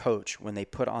for your coach when they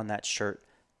put on that shirt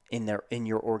in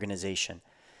your organization.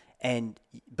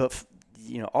 But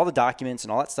all the documents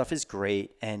and all that stuff is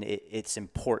great and it's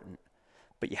important.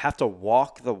 But you have to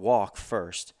walk the walk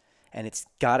first, and it's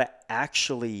got to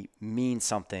actually mean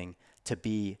something to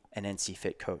be an NC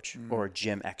Fit coach or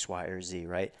gym X, Y, or Z,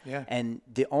 right? Yeah. And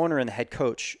the owner and the head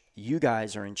coach, you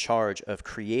guys are in charge of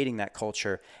creating that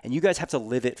culture, and you guys have to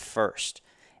live it first.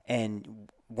 And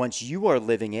once you are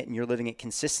living it and you're living it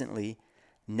consistently,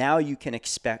 now you can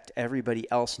expect everybody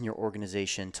else in your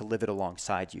organization to live it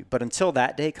alongside you. But until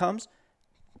that day comes,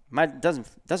 it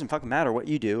doesn't fucking matter what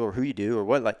you do or who you do or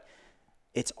what,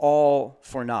 it's all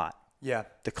for naught. Yeah.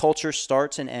 The culture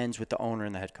starts and ends with the owner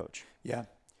and the head coach. Yeah.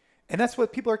 And that's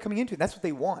what people are coming into. That's what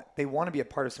they want. They want to be a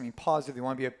part of something positive. They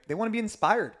want to be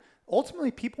inspired.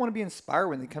 Ultimately, people want to be inspired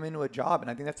when they come into a job. And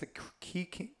I think that's a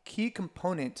key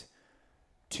component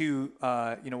to,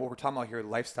 what we're talking about here,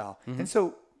 lifestyle. And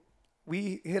so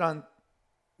we hit on,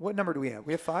 what number do we have?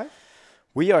 We have 5?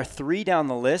 We are 3 down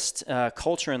the list.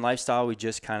 Culture and lifestyle, we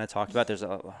just kind of talked about. There's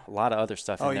a lot of other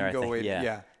stuff in there, I think.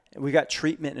 Yeah. We got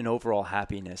treatment and overall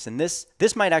happiness. And this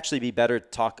might actually be better to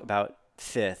talk about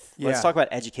 5th. Let's talk about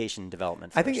education and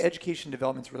development first. I think education and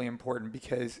development is really important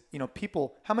because,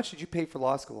 people, how much did you pay for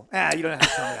law school? You don't have to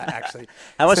tell me that, actually.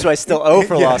 How much do I still owe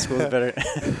for law school is better.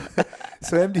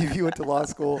 So MDV went to law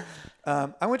school.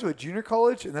 I went to a junior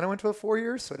college, and then I went to a 4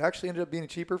 years, so it actually ended up being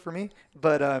cheaper for me.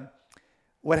 But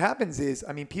what happens is,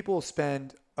 people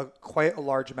spend quite a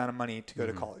large amount of money to go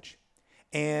to college.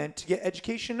 And to get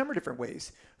education a number of different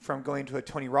ways, from going to a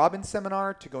Tony Robbins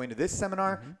seminar to going to this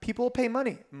seminar, people will pay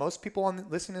money. Most people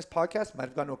listening to this podcast might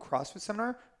have gone to a CrossFit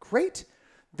seminar. Great.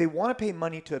 They want to pay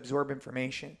money to absorb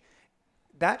information.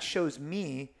 That shows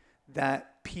me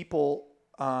that people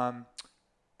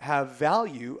have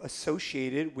value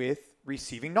associated with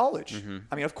receiving knowledge.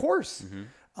 Of course.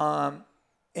 And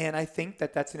I think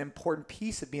that that's an important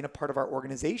piece of being a part of our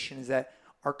organization is that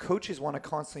our coaches want to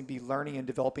constantly be learning and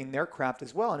developing their craft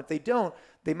as well. And if they don't,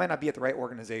 they might not be at the right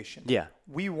organization. Yeah.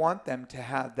 We want them to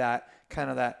have that kind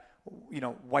of that,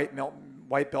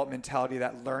 white belt mentality,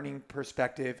 that learning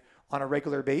perspective on a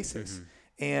regular basis.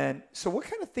 And so what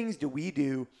kind of things do we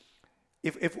do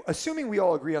if assuming we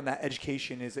all agree on that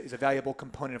education is a valuable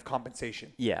component of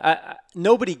compensation? Yeah.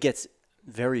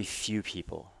 Very few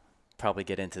people probably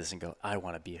get into this and go, I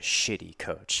want to be a shitty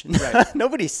coach. Right.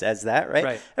 Nobody says that,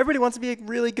 right? Everybody wants to be a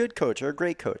really good coach or a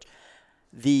great coach.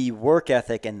 The work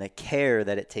ethic and the care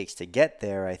that it takes to get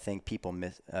there, I think people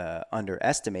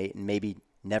underestimate and maybe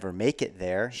never make it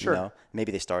there. Sure.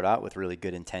 Maybe they start out with really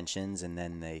good intentions and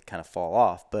then they kind of fall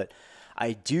off. But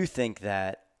I do think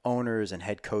that owners and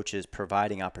head coaches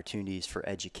providing opportunities for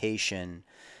education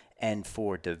and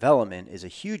for development is a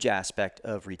huge aspect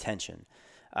of retention.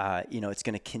 It's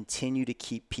going to continue to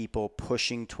keep people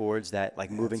pushing towards that,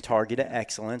 moving target to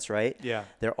excellence, right? Yeah.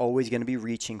 They're always going to be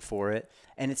reaching for it.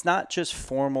 And it's not just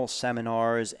formal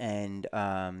seminars and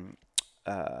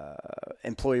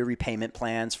employee repayment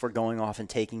plans for going off and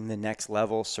taking the next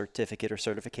level certificate or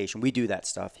certification. We do that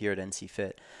stuff here at NC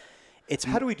Fit.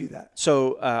 How do we do that?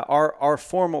 So our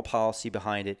formal policy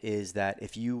behind it is that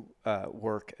if you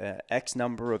work X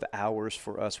number of hours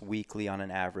for us weekly on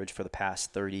an average for the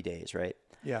past 30 days, right?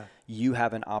 Yeah. You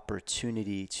have an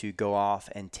opportunity to go off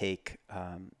and take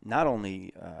not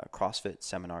only CrossFit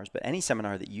seminars, but any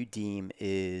seminar that you deem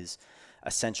is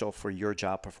essential for your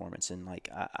job performance. And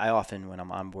I often, when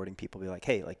I'm onboarding people, be like,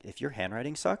 hey, if your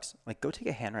handwriting sucks, go take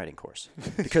a handwriting course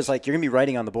because you're gonna be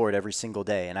writing on the board every single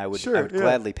day, and I would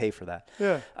gladly pay for that.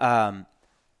 Yeah.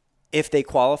 If they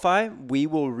qualify, we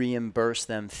will reimburse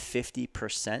them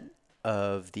 50%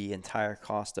 of the entire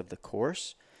cost of the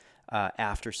course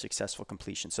after successful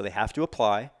completion. So they have to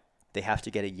apply. They have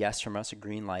to get a yes from us, a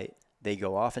green light. They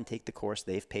go off and take the course.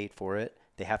 They've paid for it.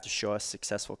 They have to show us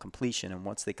successful completion. And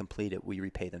once they complete it, we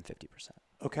repay them 50%.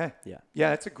 Okay. Yeah. Yeah,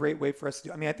 that's a great way for us to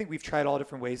do. I mean, I think we've tried all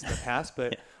different ways in the past,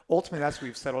 but ultimately that's what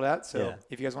we've settled at. So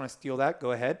if you guys want to steal that,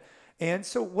 go ahead. And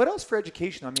so what else for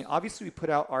education? I mean, obviously we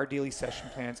put out our daily session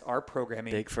plans, our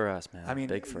programming. Big for us, man. I mean,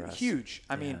 big for us. Huge.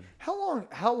 I mean, how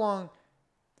long,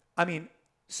 I mean,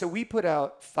 so we put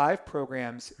out 5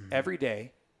 programs every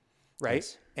day, right?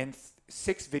 Yes. And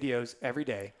 6 videos every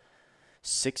day.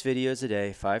 6 videos a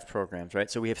day, 5 programs,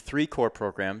 right? So we have 3 core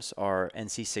programs, our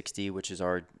NC60, which is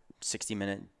our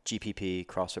 60-minute GPP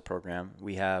CrossFit program.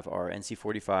 We have our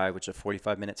NC45, which is a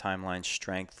 45-minute timeline,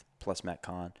 strength plus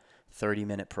Metcon.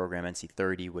 30-minute program,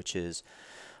 NC30, which is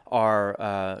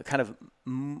our kind of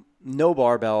no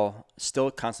barbell,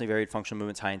 still constantly varied functional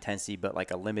movements, high intensity, but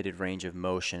like a limited range of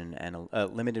motion and a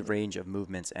limited range of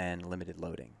movements and limited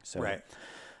loading. So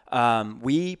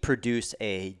we produce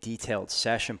a detailed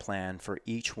session plan for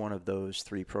each one of those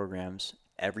 3 programs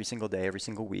every single day, every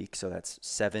single week. So that's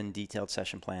 7 detailed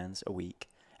session plans a week.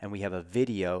 And we have a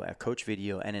video, a coach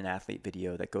video and an athlete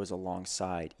video that goes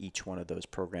alongside each one of those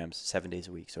programs 7 days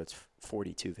a week. So it's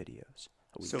 42 videos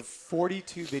a week. So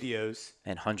 42 videos.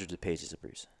 And hundreds of pages of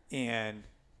Bruce. And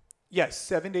yes,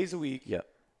 7 days a week. Yep.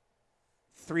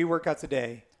 3 workouts a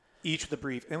day, each with a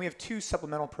brief. And then we have 2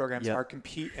 supplemental programs, our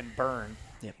Compete and Burn.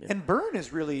 Yep. And Burn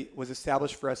was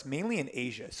established for us mainly in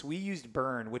Asia. So we used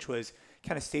Burn, which was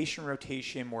kind of station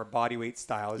rotation, more body weight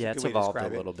style. Yeah, it's evolved a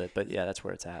little bit, but yeah, that's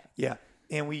where it's at. Yeah.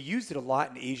 And we used it a lot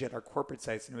in Asia at our corporate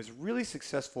sites, and it was really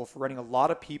successful for running a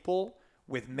lot of people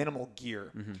with minimal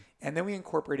gear. And then we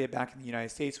incorporated it back in the United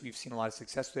States. We've seen a lot of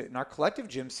success with it, and our collective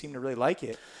gyms seem to really like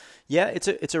it. Yeah,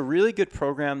 it's a really good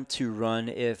program to run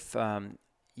if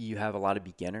you have a lot of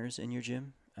beginners in your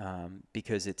gym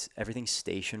because everything's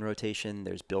station rotation.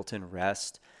 There's built-in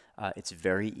rest. It's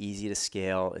very easy to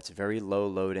scale. It's very low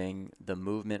loading. The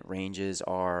movement ranges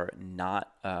are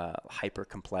not hyper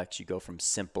complex. You go from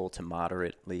simple to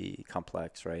moderately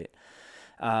complex, right?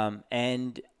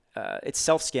 And it's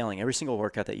self-scaling. Every single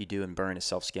workout that you do in Burn is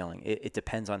self-scaling. It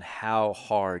depends on how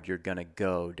hard you're going to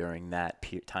go during that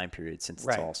time period since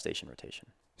it's all station rotation.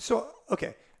 So,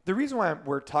 okay. The reason why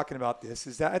we're talking about this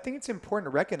is that I think it's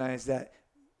important to recognize that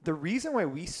the reason why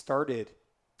we started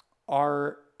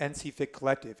our NC Fit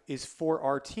Collective is for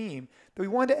our team, that we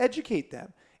wanted to educate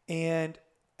them. And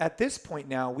at this point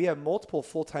now, we have multiple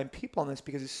full-time people on this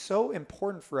because it's so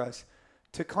important for us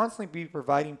to constantly be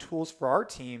providing tools for our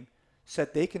team so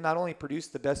that they can not only produce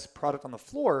the best product on the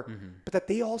floor, but that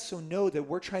they also know that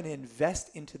we're trying to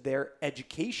invest into their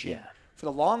education for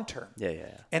the long term. Yeah.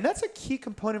 And that's a key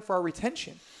component for our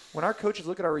retention. When our coaches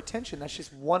look at our retention, that's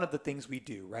just one of the things we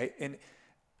do, right? And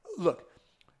look,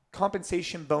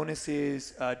 compensation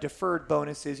bonuses, deferred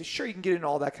bonuses. Sure, you can get into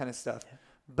all that kind of stuff. Yeah.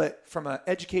 But from an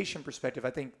education perspective,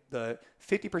 I think the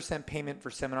 50% payment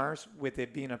for seminars with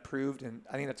it being approved, and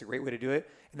I think that's a great way to do it.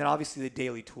 And then obviously the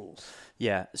daily tools.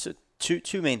 Yeah. So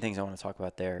two main things I want to talk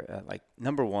about there. Like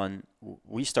number one,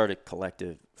 we started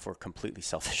Collective for completely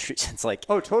selfish reasons. Like,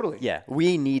 oh, totally. Yeah.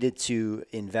 We needed to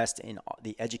invest in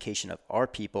the education of our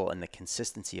people and the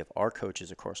consistency of our coaches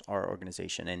across our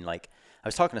organization. And like, I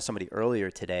was talking to somebody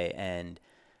earlier today, and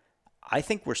I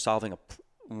think we're solving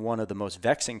one of the most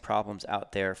vexing problems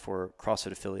out there for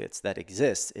CrossFit affiliates that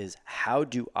exists is how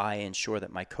do I ensure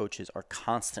that my coaches are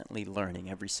constantly learning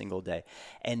every single day?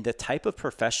 And the type of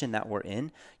profession that we're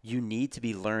in, you need to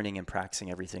be learning and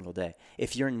practicing every single day.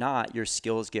 If you're not, your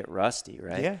skills get rusty,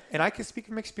 right? Yeah, and I can speak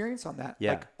from experience on that.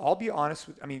 Yeah. Like, I'll be honest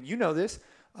with, I mean, you know this.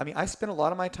 I mean, I spend a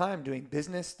lot of my time doing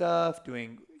business stuff,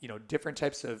 doing, different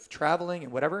types of traveling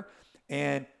and whatever.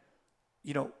 And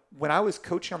when I was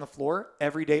coaching on the floor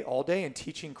every day, all day, and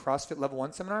teaching CrossFit Level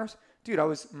 1 seminars, dude,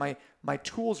 my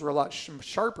tools were a lot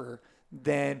sharper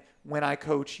than when I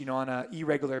coach, on a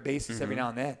irregular basis every now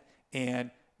and then.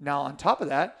 And now on top of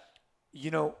that,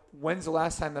 when's the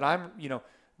last time that I'm,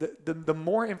 the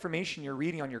more information you're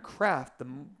reading on your craft, the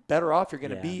better off you're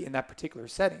going to be in that particular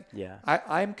setting. Yeah.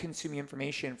 I'm consuming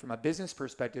information from a business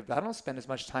perspective, but I don't spend as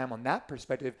much time on that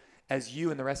perspective as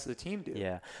you and the rest of the team do.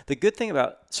 Yeah. The good thing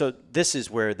so this is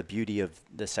where the beauty of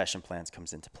the session plans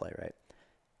comes into play, right?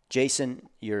 Jason,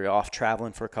 you're off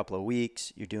traveling for a couple of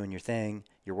weeks, you're doing your thing,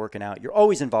 you're working out, you're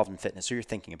always involved in fitness, so you're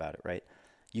thinking about it, right?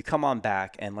 You come on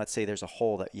back, and let's say there's a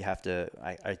hole that you have to,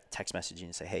 I text message you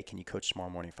and say, hey, can you coach tomorrow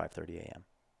morning at 5:30 a.m.?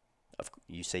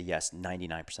 You say yes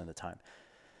 99% of the time.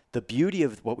 the beauty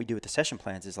of what we do with the session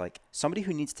plans is like somebody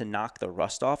who needs to knock the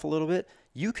rust off a little bit,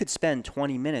 you could spend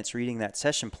 20 minutes reading that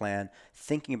session plan,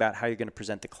 thinking about how you're going to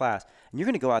present the class, and you're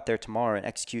going to go out there tomorrow and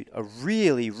execute a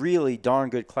really, really darn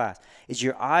good class. Is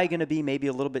your eye going to be maybe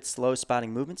a little bit slow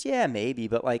spotting movements? Yeah, maybe,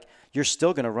 but like you're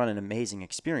still going to run an amazing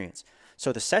experience.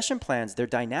 So the session plans, they're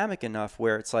dynamic enough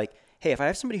where it's like, hey, if I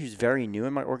have somebody who's very new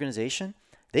in my organization,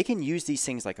 they can use these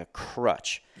things like a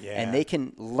crutch, and they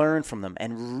can learn from them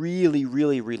and really,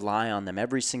 really rely on them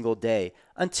every single day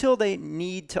until they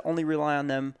need to only rely on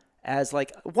them as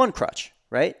like one crutch,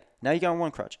 right? Now you got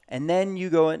one crutch. And then you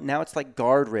go, now it's like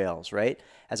guardrails, right?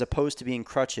 As opposed to being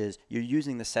crutches, you're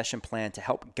using the session plan to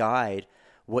help guide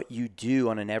what you do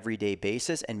on an everyday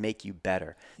basis and make you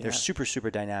better. Yeah. They're super,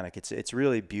 super dynamic. It's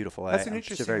really beautiful. That's an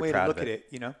interesting way to look at it,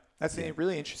 you know? That's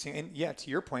really interesting. And yeah, to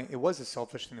your point, it was a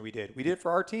selfish thing that we did. We did it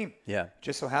for our team. Yeah.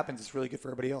 Just so happens it's really good for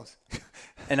everybody else.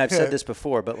 And I've said this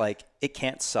before, but like it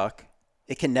can't suck.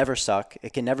 It can never suck.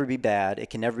 It can never be bad.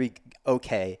 It can never be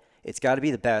okay. It's got to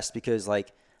be the best because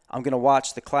like I'm going to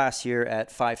watch the class here at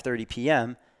 5:30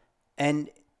 p.m. and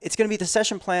it's going to be the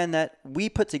session plan that we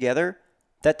put together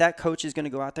that coach is going to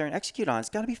go out there and execute on. It's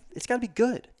got to be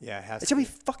good. Yeah, it has to be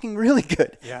fucking really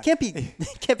good. Yeah. It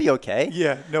can't be okay.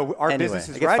 Yeah, no, our anyway,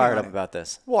 business is riding on it. I get fired up about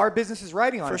this. Well, our business is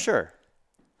riding on it. For sure.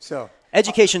 So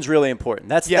education's really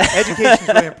important. Education's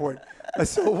really important.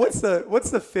 So what's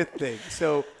the fifth thing?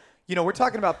 So, you know, we're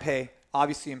talking about pay,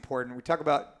 obviously important. We talk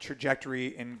about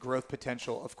trajectory and growth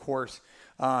potential, of course.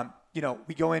 You know,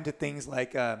 we go into things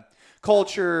like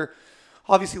culture,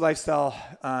 obviously lifestyle.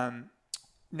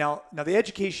 Now the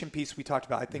education piece we talked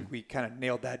about, I think we kind of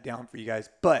nailed that down for you guys.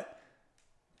 But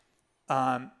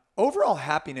overall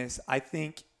happiness, I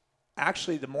think,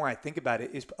 actually, the more I think about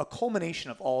it, is a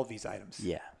culmination of all of these items.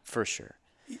 Yeah, for sure.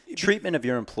 Treatment of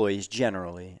your employees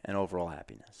generally and overall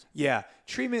happiness. Yeah,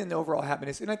 treatment and overall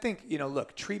happiness. And I think, you know,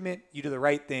 look, treatment, you do the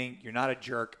right thing. You're not a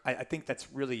jerk. I think that's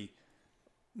really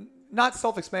not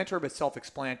self-explanatory, but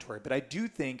self-explanatory. But I do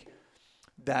think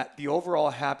that the overall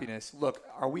happiness, look,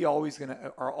 are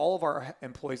all of our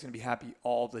employees going to be happy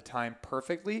all the time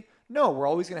perfectly? No, we're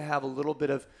always going to have a little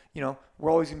bit of, you know, we're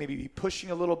always going to maybe be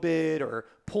pushing a little bit or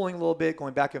pulling a little bit,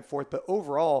 going back and forth. But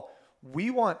overall,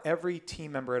 we want every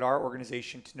team member at our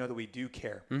organization to know that we do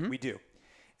care. Mm-hmm. We do.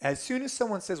 As soon as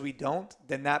someone says we don't,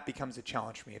 then that becomes a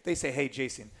challenge for me. If they say, hey,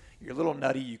 Jason, you're a little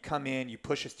nutty, you come in, you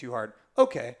push us too hard.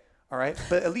 Okay, all right.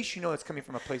 But at least you know it's coming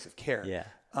from a place of care. Yeah.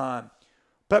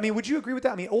 But I mean, would you agree with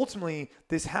that? I mean, ultimately,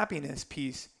 this happiness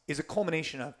piece is a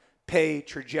culmination of pay,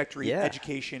 trajectory,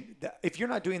 education. If you're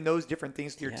not doing those different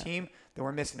things to your team, then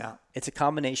we're missing out. It's a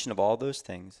combination of all those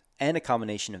things and a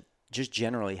combination of just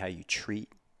generally how you treat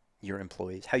your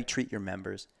employees, how you treat your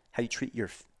members, how you treat your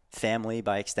family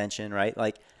by extension, right?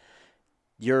 Like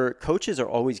your coaches are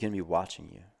always going to be watching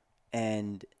you.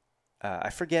 And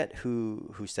I forget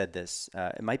who said this.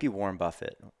 It might be Warren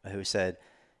Buffett who said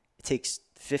it takes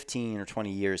 15 or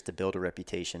 20 years to build a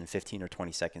reputation and 15 or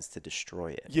 20 seconds to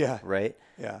destroy it. Yeah. Right?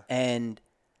 Yeah. And,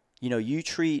 you know, you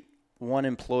treat one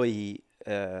employee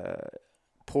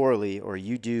poorly, or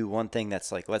you do one thing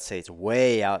that's like, let's say it's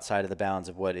way outside of the bounds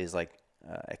of what is like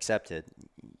accepted,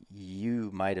 you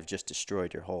might have just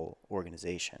destroyed your whole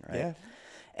organization, right? Yeah.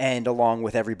 And along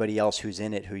with everybody else who's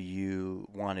in it, who you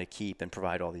want to keep and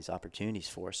provide all these opportunities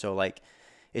for. So like,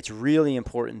 it's really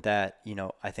important that, you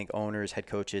know, I think owners, head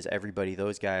coaches, everybody,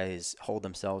 those guys hold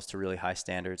themselves to really high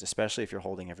standards, especially if you're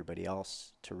holding everybody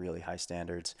else to really high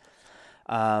standards.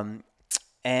 And,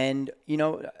 you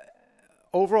know,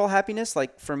 overall happiness,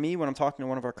 like for me, when I'm talking to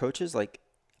one of our coaches, like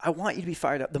I want you to be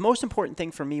fired up. The most important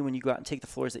thing for me when you go out and take the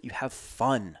floor is that you have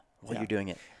fun while you're doing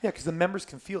it. Yeah, because the members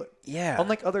can feel it. Yeah.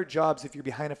 Unlike other jobs, if you're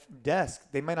behind a desk,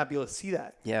 they might not be able to see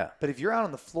that. Yeah. But if you're out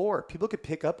on the floor, people could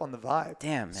pick up on the vibe.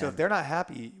 Damn, man. So if they're not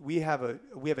happy, we have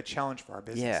a challenge for our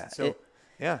business. Yeah. So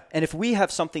And if we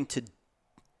have something to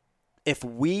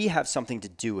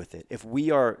do with it, if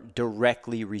we are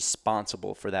directly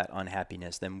responsible for that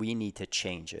unhappiness, then we need to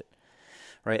change it.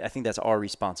 Right? I think that's our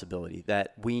responsibility,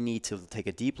 that we need to take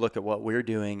a deep look at what we're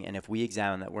doing, and if we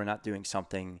examine that we're not doing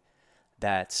something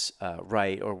that's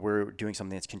right, or we're doing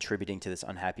something that's contributing to this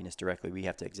unhappiness directly, we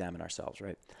have to examine ourselves,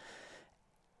 right?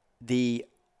 The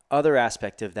other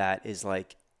aspect of that is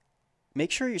like, make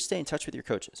sure you stay in touch with your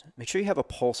coaches. Make sure you have a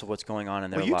pulse of what's going on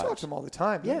in their lives. You talk to them all the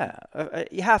time. Yeah,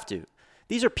 you have to.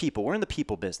 These are people. We're in the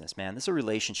people business, man. This is a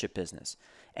relationship business.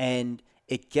 And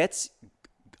it gets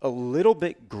a little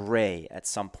bit gray at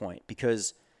some point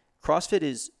because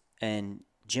CrossFit and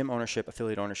gym ownership,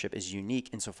 affiliate ownership is unique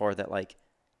insofar that like,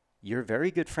 you're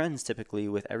very good friends typically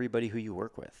with everybody who you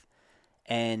work with.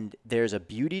 And there's a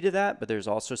beauty to that, but there's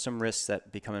also some risks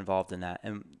that become involved in that.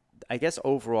 And I guess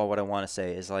overall what I want to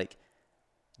say is like,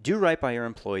 do right by your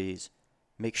employees.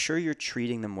 Make sure you're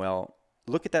treating them well.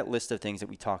 Look at that list of things that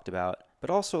we talked about, but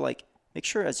also like make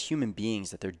sure as human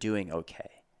beings that they're doing okay.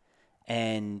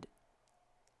 And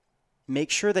make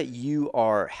sure that you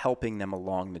are helping them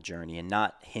along the journey and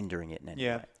not hindering it in any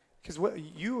way. Because what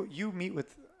you meet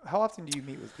with, how often do you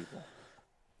meet with people?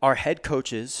 Our head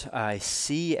coaches, I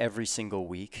see every single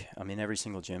week. I'm in every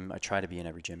single gym. I try to be in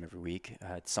every gym every week.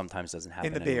 It sometimes doesn't happen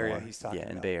in the Bay anymore. Area, he's talking about.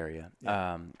 Yeah, in the Bay Area.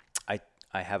 Yeah.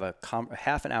 I have a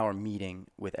half an hour meeting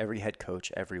with every head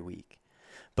coach every week.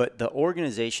 But the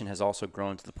organization has also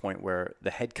grown to the point where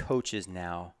the head coaches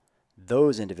now,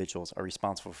 those individuals are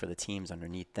responsible for the teams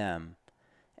underneath them.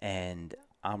 And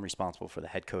I'm responsible for the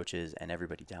head coaches and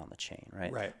everybody down the chain,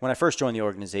 right? Right. When I first joined the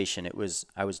organization,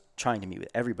 I was trying to meet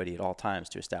with everybody at all times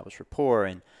to establish rapport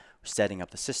and setting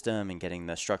up the system and getting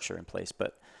the structure in place.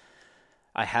 But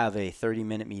I have a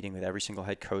 30-minute meeting with every single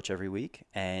head coach every week,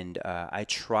 and I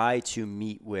try to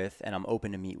meet with, and I'm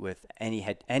open to meet with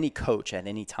any coach at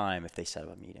any time if they set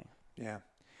up a meeting. Yeah.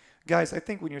 Guys, I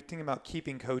think when you're thinking about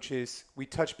keeping coaches, we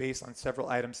touched base on several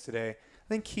items today. I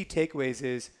think key takeaways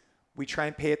is we try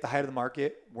and pay at the height of the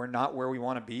market. We're not where we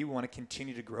want to be. We want to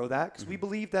continue to grow that because we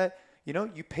believe that,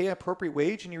 you pay an appropriate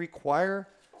wage and you require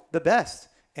the best.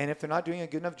 And if they're not doing a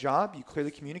good enough job, you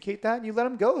clearly communicate that and you let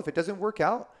them go if it doesn't work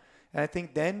out. And I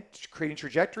think then creating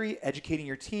trajectory, educating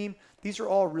your team, these are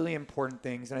all really important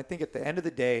things. And I think at the end of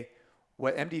the day,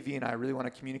 what MDV and I really want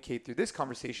to communicate through this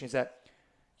conversation is that,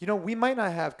 we might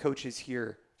not have coaches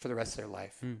here for the rest of their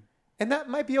life. And that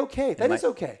might be okay. That is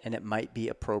okay. And it might be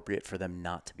appropriate for them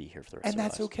not to be here for the rest of their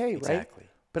lives. And that's okay, right? Exactly.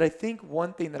 But I think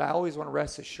one thing that I always want to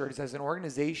rest assured is as an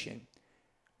organization,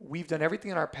 we've done everything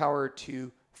in our power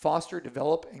to foster,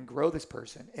 develop, and grow this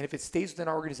person. And if it stays within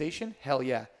our organization, hell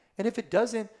yeah. And if it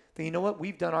doesn't, then you know what?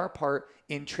 We've done our part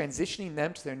in transitioning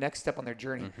them to their next step on their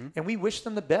journey. And we wish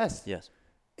them the best. Yes.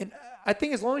 And I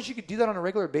think as long as you could do that on a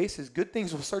regular basis, good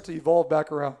things will start to evolve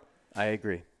back around. I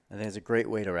agree. I think it's a great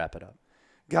way to wrap it up.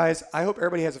 Guys, I hope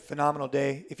everybody has a phenomenal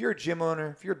day. If you're a gym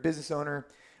owner, if you're a business owner,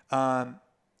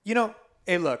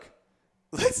 hey, look,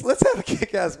 let's have a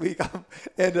kick-ass week.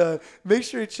 And make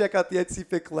sure you check out the NC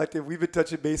Fit Collective. We've been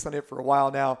touching base on it for a while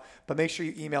now, but make sure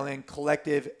you email in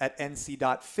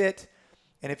collective@nc.fit.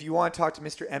 And if you want to talk to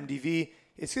Mr. MDV,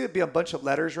 it's going to be a bunch of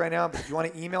letters right now, but if you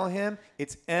want to email him,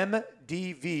 it's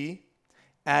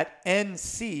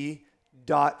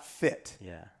mdv@nc.fit.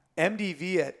 Yeah.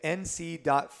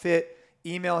 mdv@nc.fit.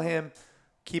 Email him.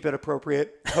 Keep it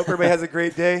appropriate. Hope everybody has a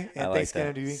great day. And thanks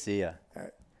again, MDV. See ya.